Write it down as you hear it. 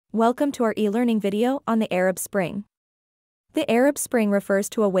Welcome to our e-learning video on the Arab Spring. The Arab Spring refers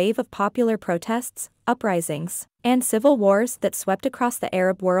to a wave of popular protests, uprisings, and civil wars that swept across the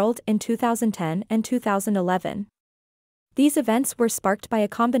Arab world in 2010 and 2011. These events were sparked by a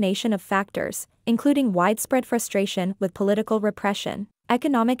combination of factors, including widespread frustration with political repression,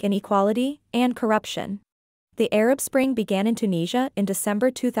 economic inequality, and corruption. The Arab Spring began in Tunisia in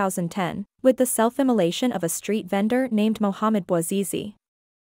December 2010, with the self-immolation of a street vendor named Mohamed Bouazizi.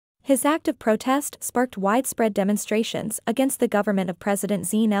 His act of protest sparked widespread demonstrations against the government of President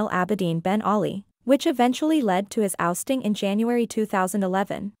Zine El Abidine Ben Ali, which eventually led to his ousting in January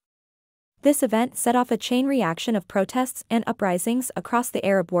 2011. This event set off a chain reaction of protests and uprisings across the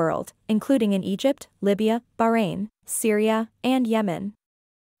Arab world, including in Egypt, Libya, Bahrain, Syria, and Yemen.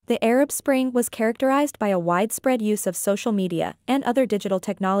 The Arab Spring was characterized by a widespread use of social media and other digital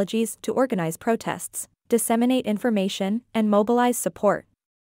technologies to organize protests, disseminate information, and mobilize support.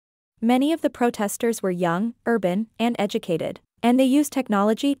 Many of the protesters were young, urban, and educated, and they used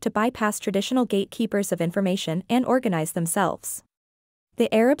technology to bypass traditional gatekeepers of information and organize themselves.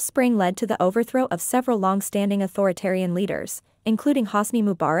 The Arab Spring led to the overthrow of several long-standing authoritarian leaders, including Hosni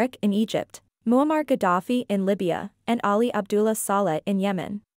Mubarak in Egypt, Muammar Gaddafi in Libya, and Ali Abdullah Saleh in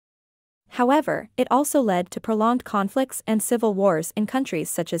Yemen. However, it also led to prolonged conflicts and civil wars in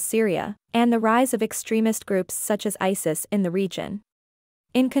countries such as Syria, and the rise of extremist groups such as ISIS in the region.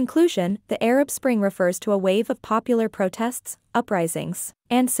 In conclusion, the Arab Spring refers to a wave of popular protests, uprisings,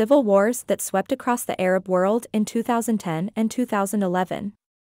 and civil wars that swept across the Arab world in 2010 and 2011.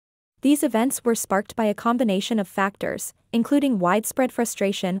 These events were sparked by a combination of factors, including widespread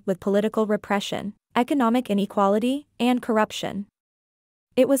frustration with political repression, economic inequality, and corruption.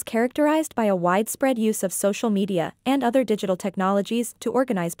 It was characterized by a widespread use of social media and other digital technologies to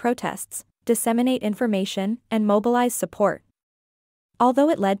organize protests, disseminate information, and mobilize support.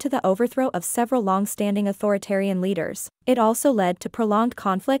 Although it led to the overthrow of several long-standing authoritarian leaders, it also led to prolonged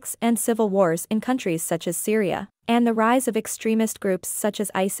conflicts and civil wars in countries such as Syria, and the rise of extremist groups such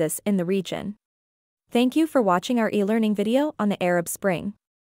as ISIS in the region. Thank you for watching our e-learning video on the Arab Spring.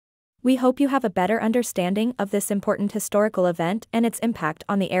 We hope you have a better understanding of this important historical event and its impact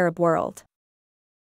on the Arab world.